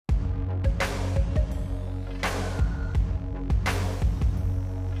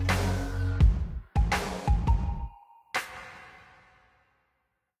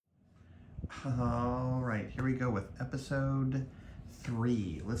All right, here we go with episode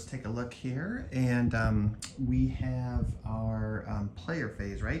 3. Let's take a look here, and we have our player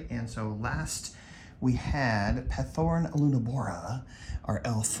phase, right? And so last we had Pethorn Lunabora, our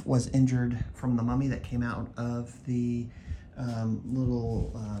elf, was injured from the mummy that came out of the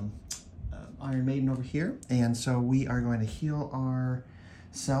little Iron Maiden over here, and so we are going to heal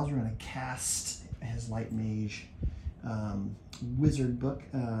ourselves. We're going to cast his Light Mage wizard book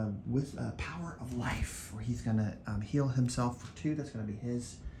with Power of Life, where he's going to heal himself for 2. That's going to be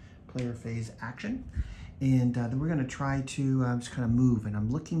his player phase action. And then we're going to try to just kind of move. And I'm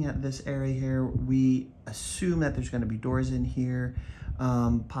looking at this area here. We assume that there's going to be doors in here,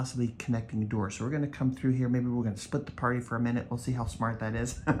 possibly connecting doors. So we're going to come through here. Maybe we're going to split the party for a minute. We'll see how smart that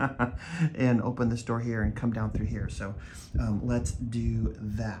is. And open this door here and come down through here. So let's do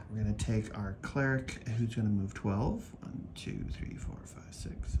that. We're going to take our cleric, who's going to move 12. 1, 2, 3, 4, 5,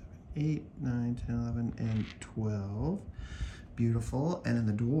 6, 7, 8, 9, 10, 11, and 12. Beautiful. And then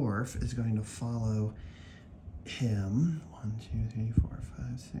the dwarf is going to follow him. 1, 2, 3, 4,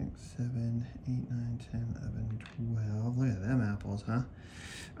 5, 6, 7, 8, 9, 10, 11, 12. Look at them apples, huh?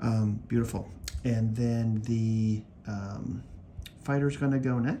 Beautiful. And then the fighter's gonna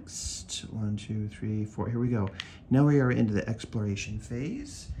go next. 1, 2, 3, 4. Here we go. Now we are into the exploration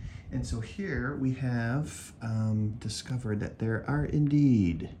phase. And so here we have discovered that there are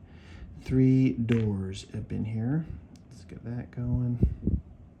indeed 3 doors up in here. Let's get that going.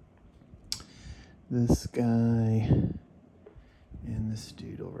 This guy and this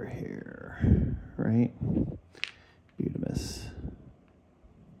dude over here, right? Eudemus.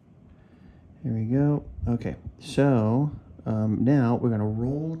 Here we go. Okay, so now we're gonna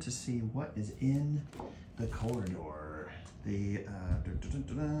roll to see what is in the corridor. The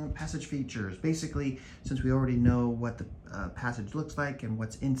passage features. Basically, since we already know what the passage looks like and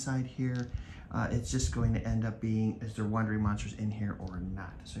what's inside here, it's just going to end up being, is there wandering monsters in here or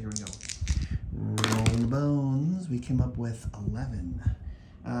not? So here we go. Rolling the bones, we came up with 11.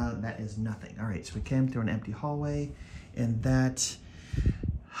 That is nothing. All right, so we came through an empty hallway, and that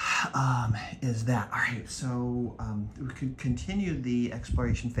is that. All right, so we could continue the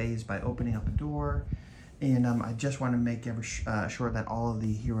exploration phase by opening up a door, and I just want to make sure that all of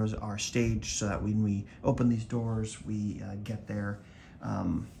the heroes are staged so that when we open these doors, we get there.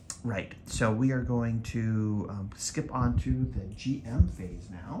 Right, so we are going to skip on to the GM phase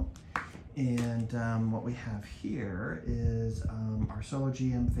now. And what we have here is our solo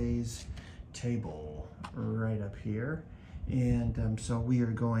GM phase table right up here. And so we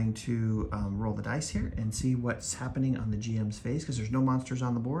are going to roll the dice here and see what's happening on the GM's phase, because there's no monsters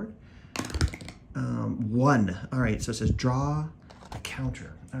on the board. 1. All right, so it says draw a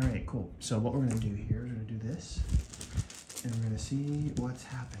counter. All right, cool. So what we're going to do here is we're going to do this, and we're going to see what's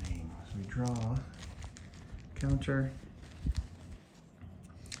happening. So we draw counter.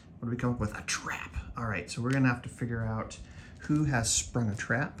 What do we come up with? A trap. All right, so we're gonna have to figure out who has sprung a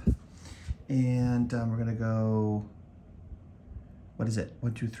trap. And we're gonna go, what is it?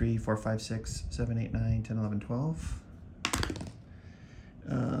 1, 2, 3, 4, 5, 6, 7, 8, 9, 10, 11, 12.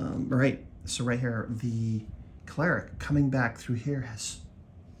 Right, so right here, the cleric coming back through here has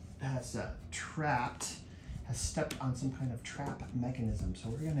stepped on some kind of trap mechanism. So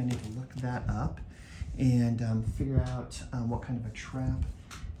we're gonna need to look that up and figure out what kind of a trap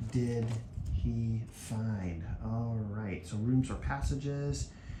did he find. All right, so rooms or passages.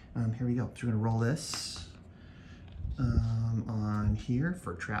 Here we go. So we're gonna roll this on here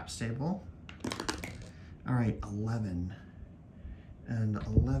for trap stable. All right, 11. And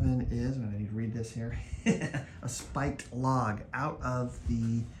 11 is, and I need to read this here, a spiked log out of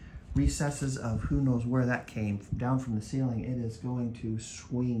the recesses of who knows where that came down from the ceiling. It is going to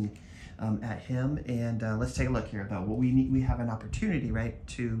swing at him, and let's take a look here though. Well, we have an opportunity, right,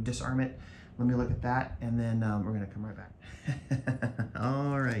 to disarm it. Let me look at that, and then we're gonna come right back.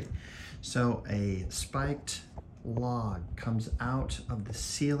 All right, so a spiked log comes out of the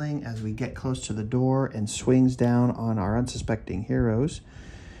ceiling as we get close to the door and swings down on our unsuspecting heroes.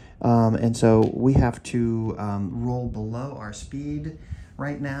 And so we have to roll below our speed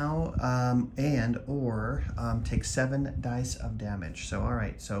right now, or take 7 dice of damage. So all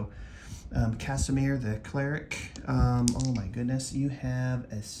right, so Casimir, the cleric, oh my goodness, you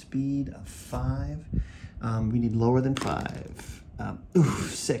have a speed of 5. We need lower than 5.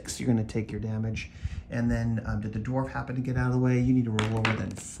 6, you're gonna take your damage. And then did the dwarf happen to get out of the way? You need to roll lower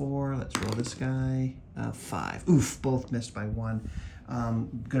than 4. Let's roll this guy. 5. Oof, both missed by 1.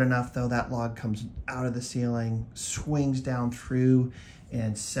 Good enough though, that log comes out of the ceiling, swings down through,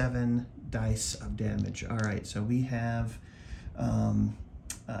 and 7 dice of damage. All right, so we have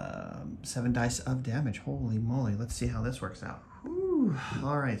 7 dice of damage. Holy moly, let's see how this works out. Whew.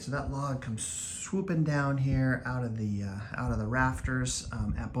 All right, so that log comes swooping down here out of the rafters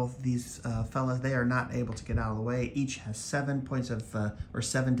at both of these fellas. They are not able to get out of the way. Each has 7 points of or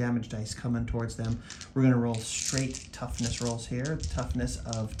 7 damage dice coming towards them. We're gonna roll straight toughness rolls here. Toughness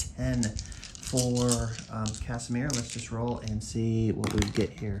of 10 for Casimir. Let's just roll and see what we get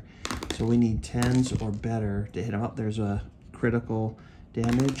here. So we need 10s or better to hit him up. There's a critical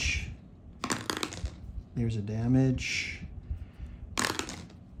damage. There's a damage.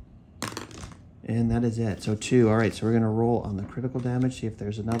 And that is it. So 2. All right, so we're going to roll on the critical damage, see if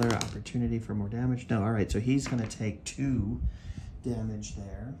there's another opportunity for more damage. No, all right, so he's going to take 2 damage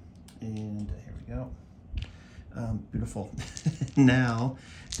there. And here we go. Beautiful. Now,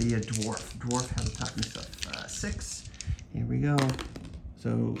 the dwarf. Dwarf has a toughness of 6. Here we go.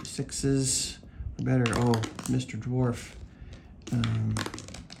 So 6s or better. Oh, Mr. Dwarf.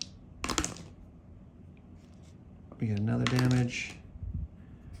 We get another damage.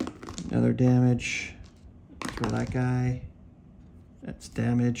 Another damage. Throw that guy. That's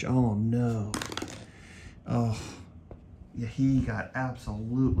damage. Oh no. Oh, yeah, he got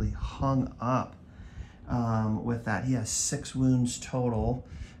absolutely hung up with that. He has 6 wounds total.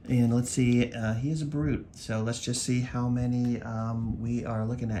 And let's see, he is a brute. So let's just see how many we are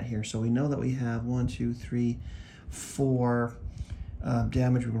looking at here. So we know that we have 1, 2, 3, 4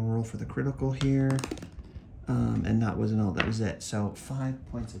 damage. We're going to roll for the critical here. And that wasn't all, that was it. So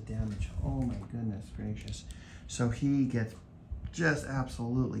 5 points of damage. Oh my goodness gracious. So he gets just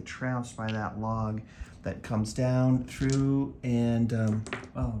absolutely trounced by that log that comes down through and,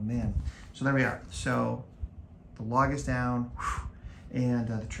 oh man. So there we are. So the log is down and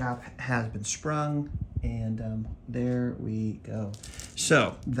the trap has been sprung and there we go.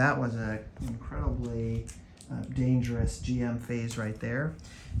 So that was an incredibly dangerous GM phase right there.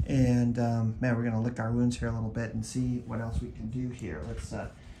 And man, we're gonna lick our wounds here a little bit and see what else we can do here. Let's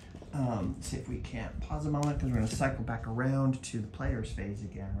see if we can't pause a moment because we're gonna cycle back around to the player's phase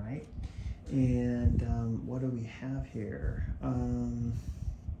again, right? And what do we have here?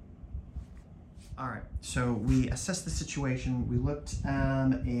 All right, so we assessed the situation. We looked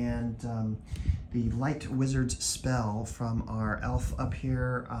and the light wizard's spell from our elf up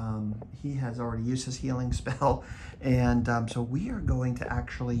here, he has already used his healing spell. And so we are going to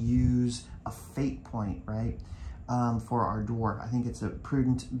actually use a fate point, right? For our dwarf. I think it's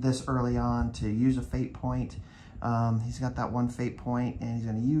prudent this early on to use a fate point. He's got that 1 fate point and he's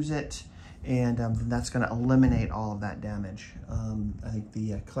gonna use it. And that's going to eliminate all of that damage. I think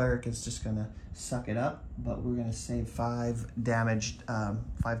the cleric is just going to suck it up, but we're going to save 5 damaged, 5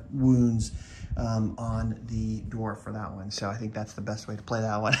 wounds on the dwarf for that one. So I think that's the best way to play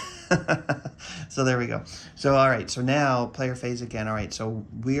that one. So there we go. So all right, so now player phase again. All right, so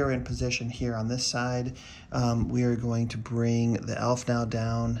we are in position here on this side. We are going to bring the elf now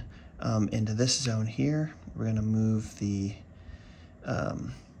down into this zone here. We're going to move the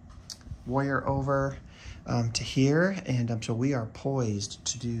warrior over to here, and so we are poised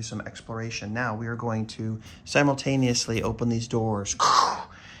to do some exploration. Now we are going to simultaneously open these doors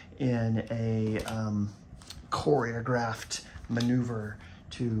in a choreographed maneuver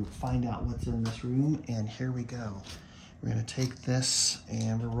to find out what's in this room, and here we go. We're going to take this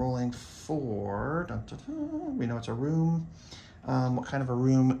and we're rolling for, dun, dun, dun, we know it's a room. What kind of a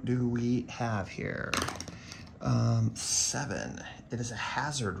room do we have here? 7. It is a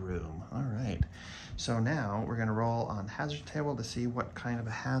hazard room. All right. So now we're going to roll on hazard table to see what kind of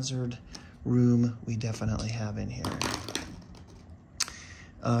a hazard room we definitely have in here.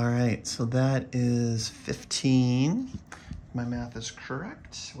 All right. So that is 15. My math is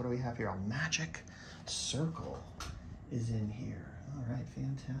correct. What do we have here? A magic circle is in here. All right.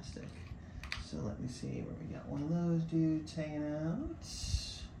 Fantastic. So let me see where we got one of those dudes hanging out.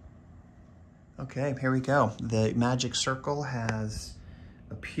 Okay, here we go. The magic circle has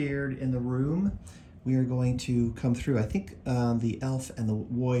appeared in the room. We are going to come through. I think the elf and the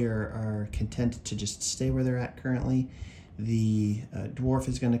warrior are content to just stay where they're at currently. The dwarf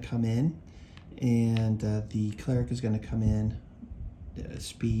is going to come in, and the cleric is going to come in.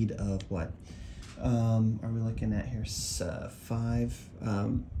 Speed of what? Are we looking at here? 5.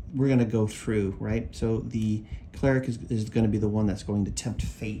 We're going to go through, right? So the cleric is going to be the one that's going to tempt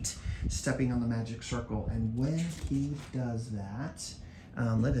fate, stepping on the magic circle. And when he does that,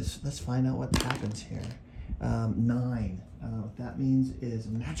 let's find out what happens here. 9. What that means is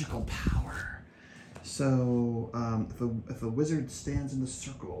magical power. So if a wizard stands in the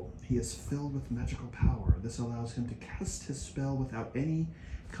circle, he is filled with magical power. This allows him to cast his spell without any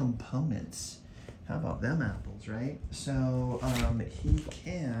components. How about them apples, right? So he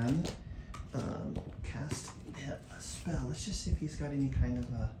can cast a spell. Let's just see if he's got any kind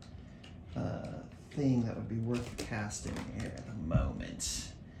of a thing that would be worth casting here at the moment.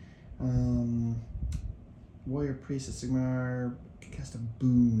 Warrior Priest of Sigmar can cast a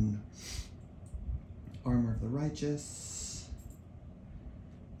boon. Armor of the Righteous.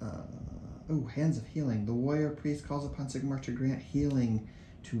 Oh, Hands of Healing. The Warrior Priest calls upon Sigmar to grant healing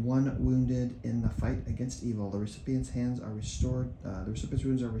to one wounded in the fight against evil. The recipient's hands are restored. The recipient's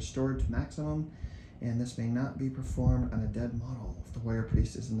wounds are restored to maximum, and this may not be performed on a dead model if the Warrior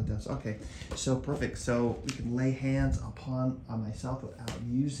Priest is in the death. Okay, so perfect. So we can lay hands upon myself without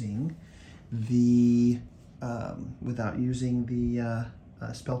using the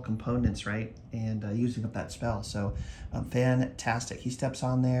spell components, right? And using up that spell. So fantastic. He steps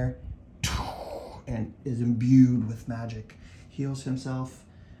on there and is imbued with magic. Heals himself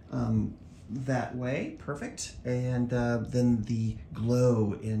that way. Perfect. And then the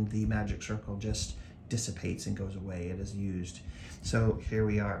glow in the magic circle just dissipates and goes away. It is used. So here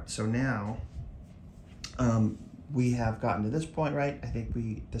we are. So now we have gotten to this point, right? I think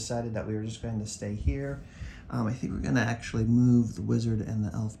we decided that we were just going to stay here. I think we're going to actually move the wizard and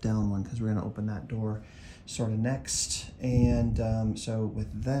the elf down one because we're going to open that door sort of next. And so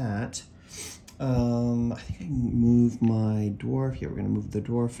with that, I think I can move my dwarf. Here, we're going to move the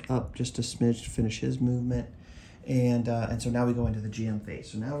dwarf up just a smidge to finish his movement. And so now we go into the GM phase.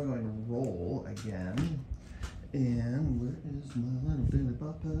 So now we're going to roll again. And where is my little Billy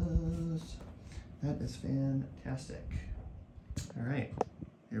Buppas? That is fantastic. All right.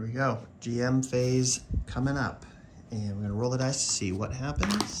 Here we go. GM phase coming up. And we're going to roll the dice to see what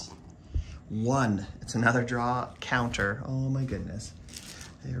happens. 1. It's another draw counter. Oh my goodness.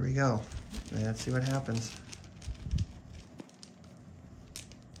 There we go. Let's see what happens.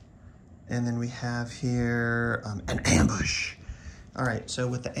 And then we have here an ambush. All right, so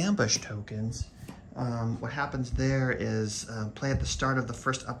with the ambush tokens, what happens there is play at the start of the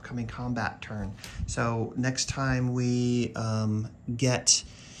first upcoming combat turn. So next time we get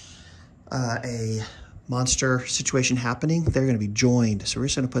a monster situation happening, they're going to be joined. So we're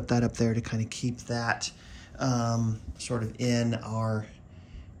just going to put that up there to kind of keep that sort of in our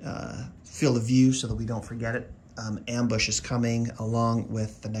field of view so that we don't forget it. Ambush is coming along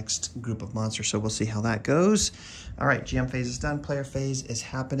with the next group of monsters, so we'll see how that goes. All right, GM phase is done. Player phase is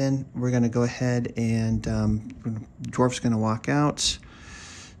happening. We're going to go ahead and dwarf's going to walk out.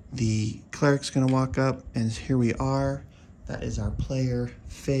 The cleric's going to walk up, and here we are. That is our player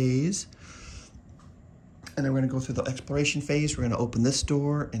phase. And then we're going to go through the exploration phase. We're going to open this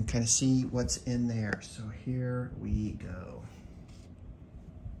door and kind of see what's in there. So here we go.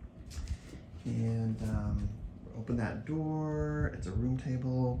 And open that door. It's a room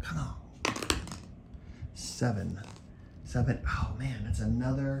table. Come on. 7. Oh man, it's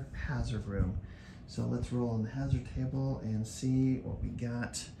another hazard room. So let's roll on the hazard table and see what we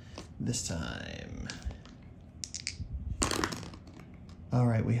got this time. All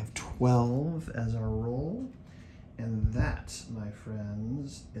right, we have 12 as our roll. And that, my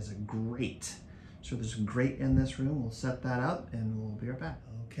friends, is a grate. So there's a grate in this room. We'll set that up and we'll be right back.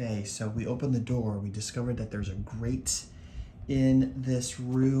 Okay, so we opened the door. We discovered that there's a grate in this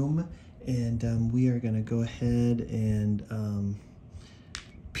room, and we are going to go ahead and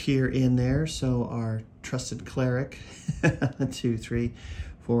peer in there. So our trusted cleric, 2, 3,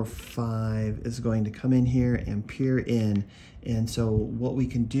 4, 5, is going to come in here and peer in. And so what we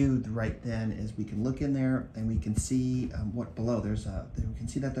can do right then is we can look in there and we can see what below. We can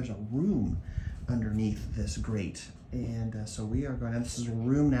see that there's a room underneath this grate. And so we are going to, this is a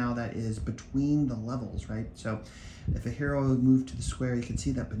room now that is between the levels, right? So if a hero moved to the square, you can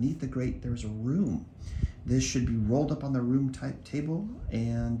see that beneath the grate, there's a room. This should be rolled up on the room type table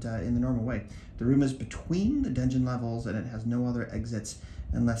and in the normal way. The room is between the dungeon levels and it has no other exits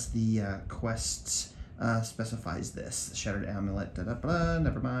unless the quests specifies this. Shattered Amulet,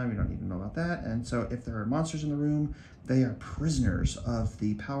 never mind, we don't need to know about that. And so if there are monsters in the room, they are prisoners of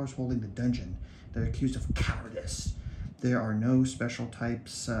the powers holding the dungeon. They're accused of cowardice. There are no special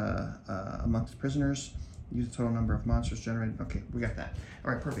types amongst prisoners. Use the total number of monsters generated. Okay, we got that.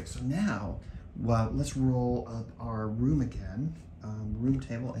 All right, perfect. So now, well, let's roll up our room again, room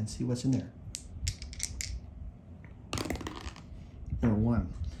table, and see what's in there. Number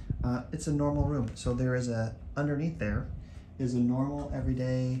 1. It's a normal room. So there is underneath there is a normal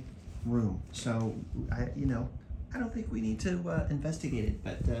everyday room. So, I don't think we need to investigate it,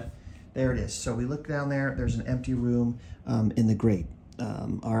 but there it is. So we look down there, there's an empty room in the grate.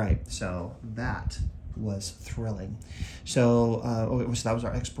 All right, so that was thrilling. So, so that was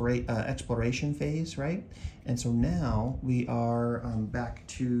our exploration phase, right? And so now we are back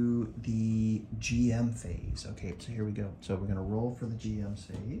to the GM phase. Okay, so here we go. So we're gonna roll for the GM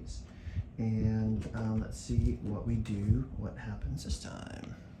phase. And let's see what we do, what happens this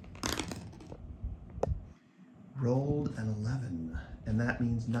time. Rolled an 11, and that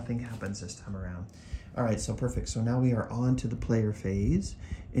means nothing happens this time around. All right, so perfect. So now we are on to the player phase.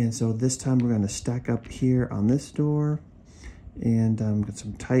 And so this time we're gonna stack up here on this door and get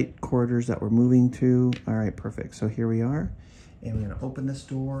some tight quarters that we're moving to. All right, perfect. So here we are. And we're gonna open this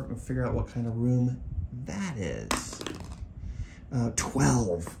door and figure out what kind of room that is.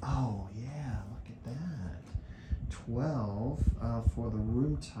 12. Oh yeah, look at that. 12 for the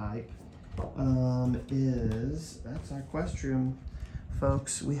room type that's our quest room,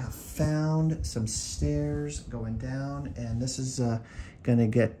 folks. We have found some stairs going down, and this is gonna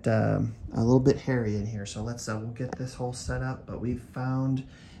get a little bit hairy in here. So let's we'll get this whole set up. But we've found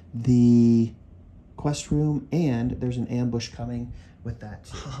the quest room, and there's an ambush coming with that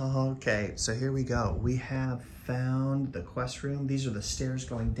too. Okay, so here we go. We have found the quest room. These are the stairs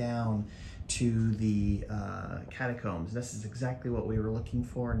going down to the catacombs. This is exactly what we were looking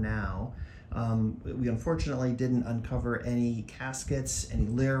for now. We unfortunately didn't uncover any caskets, any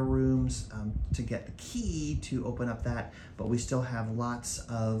lair rooms to get the key to open up that, but we still have lots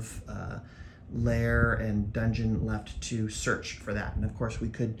of lair and dungeon left to search for that. And of course we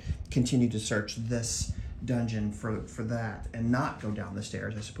could continue to search this dungeon for that and not go down the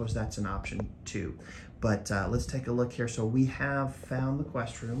stairs. I suppose that's an option too. But let's take a look here. So we have found the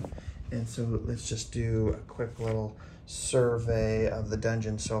quest room. And so let's just do a quick little survey of the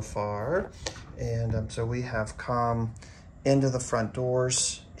dungeon so far. And so we have come into the front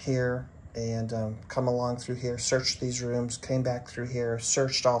doors here and come along through here, searched these rooms, came back through here,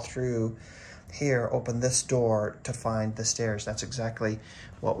 searched all through here, opened this door to find the stairs. That's exactly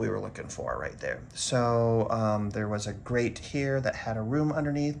what we were looking for right there. So there was a grate here that had a room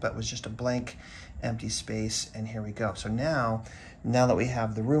underneath, but was just a blank empty space, and here we go. So now that we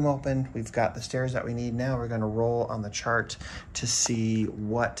have the room open, we've got the stairs that we need. Now we're going to roll on the chart to see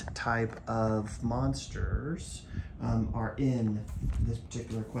what type of monsters are in this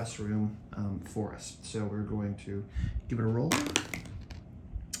particular quest room for us. So we're going to give it a roll.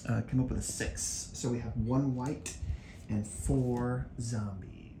 Come up with a 6. So we have 1 white and 4 zombies.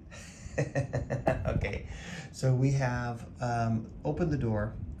 Okay, so we have opened the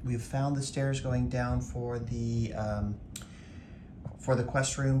door. We've found the stairs going down for the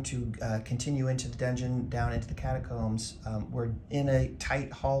quest room to continue into the dungeon, down into the catacombs. We're in a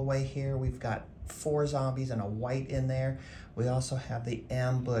tight hallway here. We've got 4 zombies and a white in there. We also have the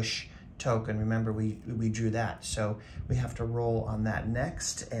ambush token. Remember, we drew that. So we have to roll on that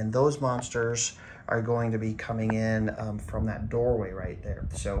next. And those monsters are going to be coming in from that doorway right there.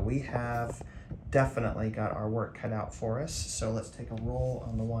 So we have definitely got our work cut out for us. So let's take a roll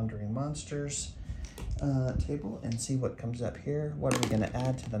on the wandering monsters table and see what comes up here. What are we going to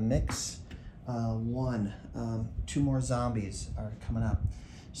add to the mix? 1. 2 more zombies are coming up.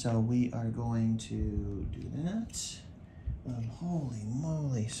 So we are going to do that. Holy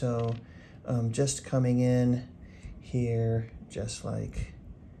moly. So just coming in here just like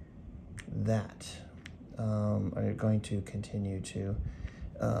that. Are going to continue to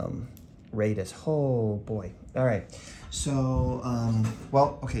rate us. Oh boy. All right. So,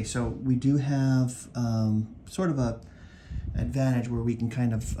 well, okay. So we do have sort of a advantage where we can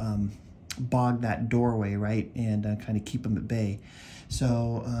kind of bog that doorway, right? And kind of keep them at bay.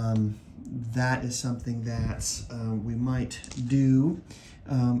 So that is something that we might do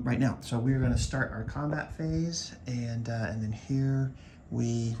right now. So we're going to start our combat phase, and then here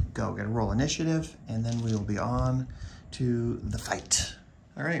we go. We're going to roll initiative, and then we will be on to the fight.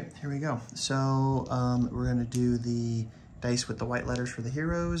 All right, here we go. So we're going to do the dice with the white letters for the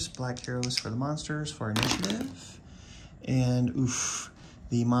heroes, black heroes for the monsters for initiative. And oof,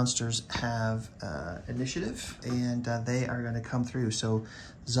 the monsters have initiative, and they are going to come through. So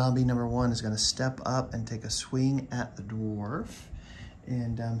zombie number 1 is going to step up and take a swing at the dwarf.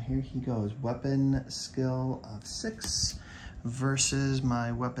 And here he goes. Weapon skill of 6 versus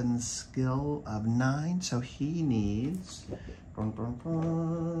my weapon skill of 9. So he needs...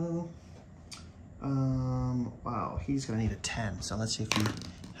 wow, he's going to need a 10. So let's see if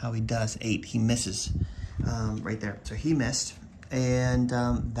how he does. 8. He misses right there. So he missed. And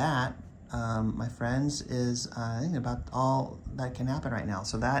that, my friends, is I think about all that can happen right now.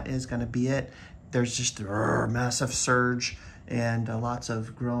 So that is going to be it. There's just a massive surge and lots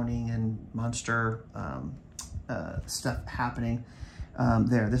of groaning and monster stuff happening.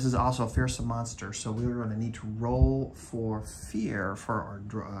 There, this is also a fearsome monster, so we're going to need to roll for fear for our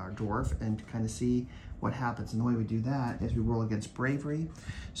dwarf and to kind of see what happens. And the way we do that is we roll against bravery.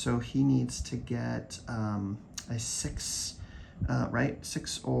 So he needs to get a 6, right?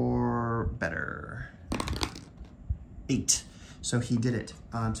 6 or better. 8. So he did it.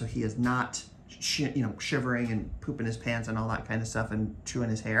 So he is not shivering and pooping his pants and all that kind of stuff and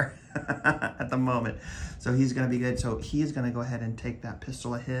chewing his hair at the moment. So he's going to be good. So he's going to go ahead and take that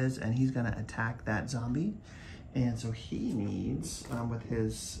pistol of his and he's going to attack that zombie. And so he needs, with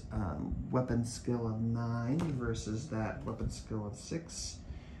his weapon skill of 9 versus that weapon skill of 6,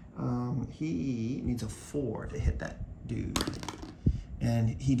 he needs a 4 to hit that dude.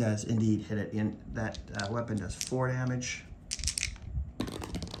 And he does indeed hit it. And that weapon does 4 damage.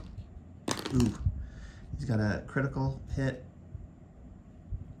 Ooh, he's got a critical hit.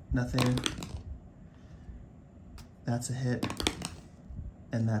 Nothing. That's a hit.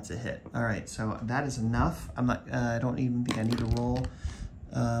 And that's a hit. All right, so that is enough. I'm not, I don't even think I need to roll.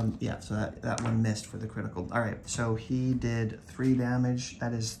 Yeah, so that one missed for the critical. All right, so he did 3 damage.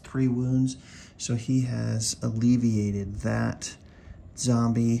 That is 3 wounds. So he has alleviated that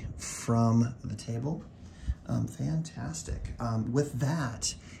zombie from the table. Fantastic. With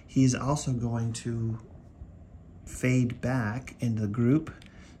that, he's also going to fade back into the group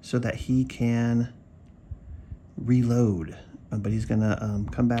so that he can reload. But he's gonna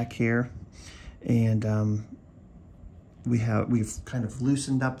come back here, and we've kind of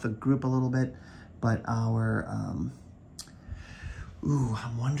loosened up the group a little bit, but our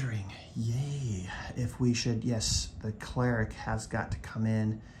I'm wondering, yay, if we should, yes, the cleric has got to come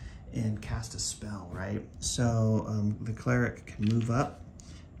in and cast a spell, right? So the cleric can move up.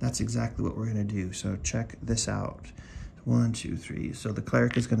 That's exactly what we're gonna do. So check this out. 1, 2, 3. So the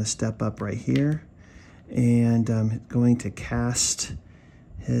cleric is gonna step up right here and going to cast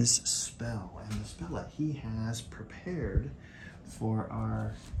his spell. And the spell that he has prepared for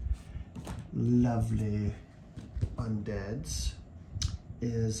our lovely undeads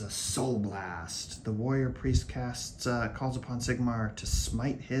is a Soul Blast. The warrior priest casts, calls upon Sigmar to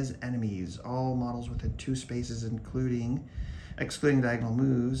smite his enemies. All models within 2 spaces, excluding diagonal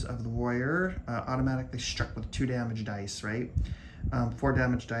moves of the warrior, automatically struck with 2 damage dice, right? 4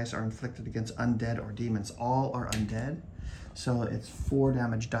 damage dice are inflicted against undead or demons. All are undead, so it's 4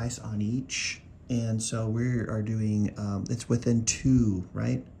 damage dice on each. And so we are doing, it's within 2,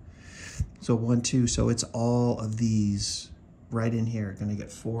 right? So 1, 2, so it's all of these right in here. Gonna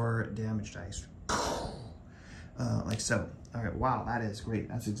get 4 damage dice, like so. All right, wow, that is great.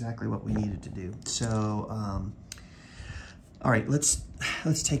 That's exactly what we needed to do. So, all right, let's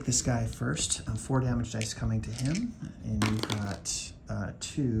take this guy first. 4 damage dice coming to him, and we've got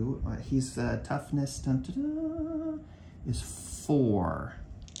 2. He's toughness is 4.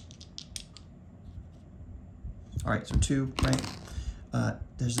 All right, so 2, right?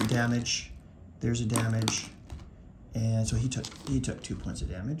 There's a damage. There's a damage. And so he took 2 points of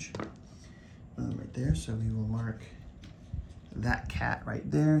damage right there. So we will mark that cat right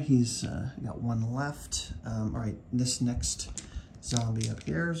there. He's got 1 left. All right, this next zombie up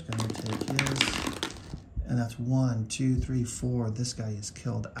here is going to take his, and that's 1, 2, 3, 4. This guy is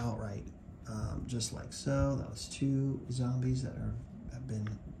killed outright, just like so. That was 2 zombies that have been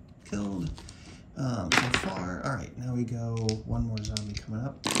killed so far. All right, now we go 1 more zombie coming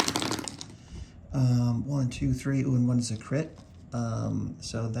up. 1, 2, 3, ooh, and 1 is a crit.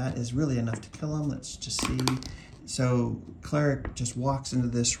 So that is really enough to kill him. Let's just see. So cleric just walks into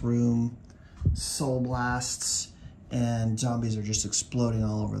this room, soul blasts, and zombies are just exploding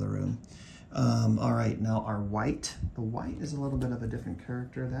all over the room. All right, now our white. The white is a little bit of a different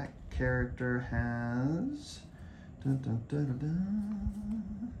character. That character has,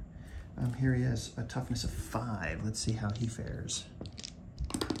 here he has a toughness of 5. Let's see how he fares.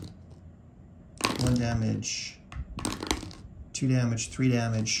 1 damage, 2 damage, 3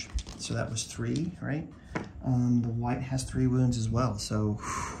 damage. So that was 3, right? The white has 3 wounds as well. So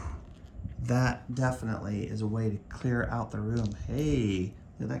that definitely is a way to clear out the room. Hey,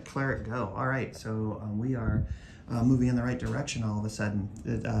 let that cleric go. All right, so we are moving in the right direction all of a sudden.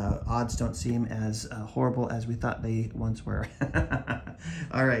 Odds don't seem as horrible as we thought they once were.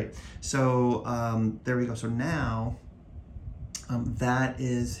 All right, so there we go. So now that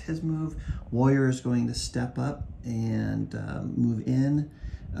is his move. Warrior is going to step up and move in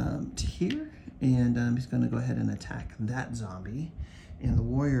to here, and he's going to go ahead and attack that zombie. And the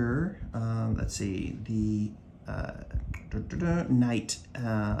warrior, let's see, the knight,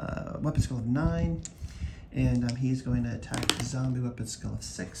 weapon skill of 9, and he's going to attack the zombie, weapon skill of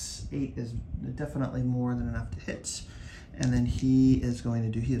 6. 8 is definitely more than enough to hit. And then he is going to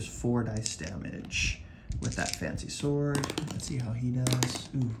do, he has 4 dice damage with that fancy sword. Let's see how he does.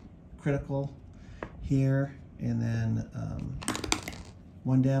 Ooh, critical here. And then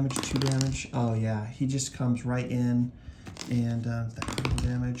 1 damage, 2 damage. Oh yeah, he just comes right in and that critical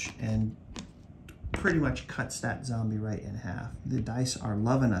damage and pretty much cuts that zombie right in half. The dice are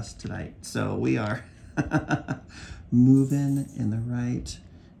loving us tonight. So we are moving in the right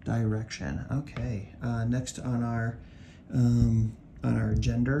direction. Okay, next on our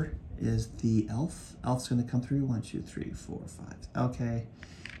gender is the elf. Elf's gonna come through. 1, 2, 3, 4, 5. Okay,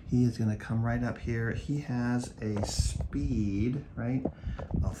 he is gonna come right up here. He has a speed, right,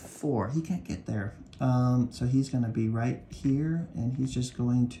 of 4. He can't get there. So he's gonna be right here, and he's just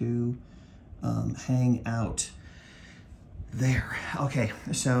going to hang out there. Okay,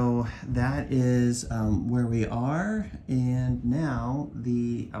 so that is where we are, and now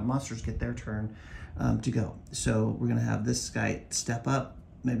the monsters get their turn to go. So we're gonna have this guy step up.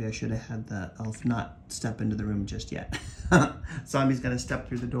 Maybe I should have had the elf not step into the room just yet. Zombie's gonna step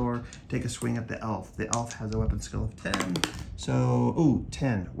through the door, take a swing at the elf. The elf has a weapon skill of 10. So, ooh,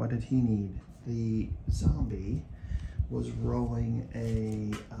 10. What did he need? The zombie was rolling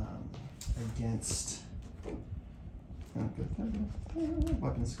a against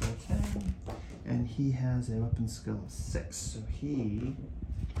weapon skill 10, and he has a weapon skill of 6. So he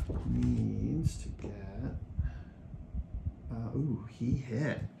needs to get. Ooh, he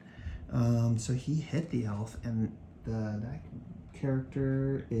hit. So he hit the elf, and that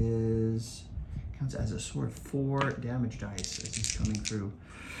character counts as a sword 4 damage dice as he's coming through.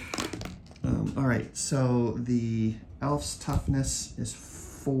 All right, so the elf's toughness is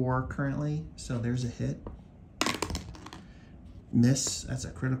 4 currently, so there's a hit. Miss, that's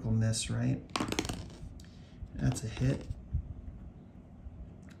a critical miss, right? That's a hit.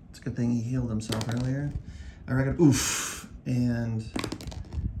 It's a good thing he healed himself earlier. I reckon, oof, and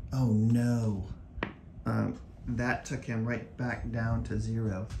oh no. That took him right back down to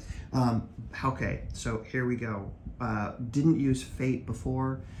 0. Okay, so here we go. Didn't use fate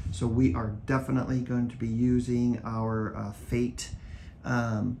before, so we are definitely going to be using our fate.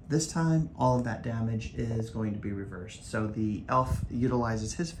 This time, all of that damage is going to be reversed. So the elf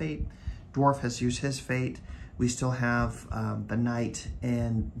utilizes his fate, dwarf has used his fate. We still have the knight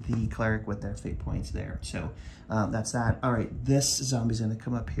and the cleric with their fate points there. So that's that. All right, this zombie's gonna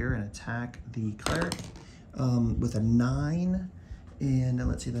come up here and attack the cleric with a 9. And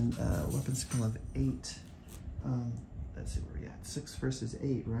let's see, the weapon skill of 8. Let's see where we at. 6 versus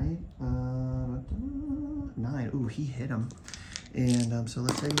 8, right? 9. Ooh, he hit him. And so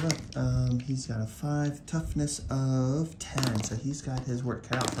let's take a look. He's got a 5, toughness of 10. So he's got his work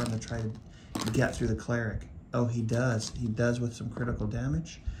cut out for him to try to get through the cleric. Oh, he does. He does with some critical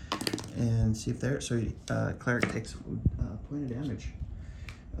damage. And see if there. So cleric takes a point of damage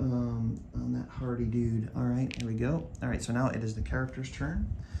on that hardy dude. All right, here we go. All right, so now it is the character's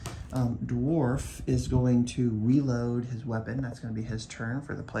turn. Dwarf is going to reload his weapon. That's going to be his turn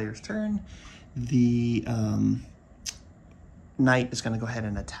for the player's turn. The knight is going to go ahead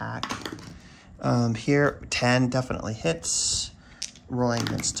and attack. Here, 10 definitely hits. Rolling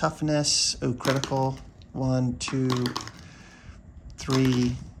against toughness. Oh, critical. 1, 2,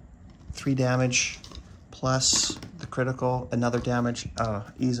 3. 3 damage plus the critical. Another damage.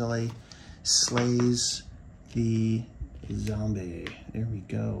 Easily slays the zombie. There we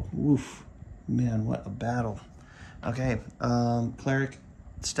go. Oof. Man, what a battle. Okay. Cleric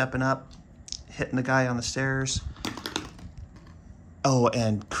stepping up, hitting the guy on the stairs. Oh,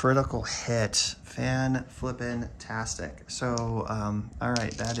 and critical hit. Fan-flippin-tastic. So, all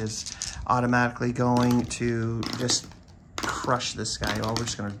right, that is automatically going to just crush this guy. Well, we're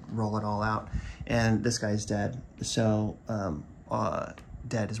just going to roll it all out. And this guy's dead. So,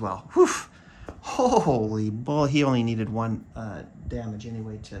 dead as well. Whew. Holy bull. He only needed 1 damage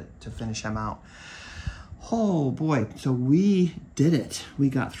anyway to finish him out. Oh, boy. So we did it. We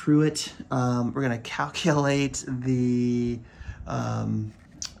got through it. We're going to calculate the...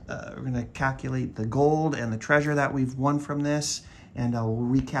 we're going to calculate the gold and the treasure that we've won from this, and we'll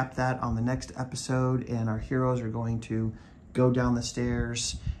recap that on the next episode. And our heroes are going to go down the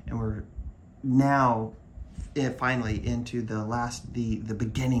stairs, and we're now finally into the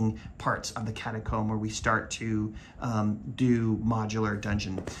beginning parts of the catacomb, where we start to do modular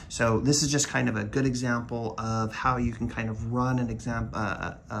dungeon. So this is just kind of a good example of how you can kind of run an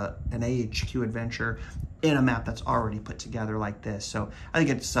AHQ adventure in a map that's already put together like this. So I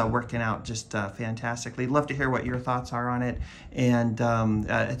think it's working out just fantastically. Love to hear what your thoughts are on it, and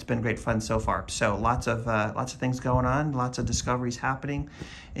it's been great fun so far. So lots of things going on, lots of discoveries happening,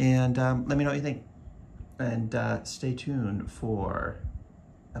 and let me know what you think. And stay tuned for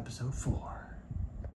episode 4.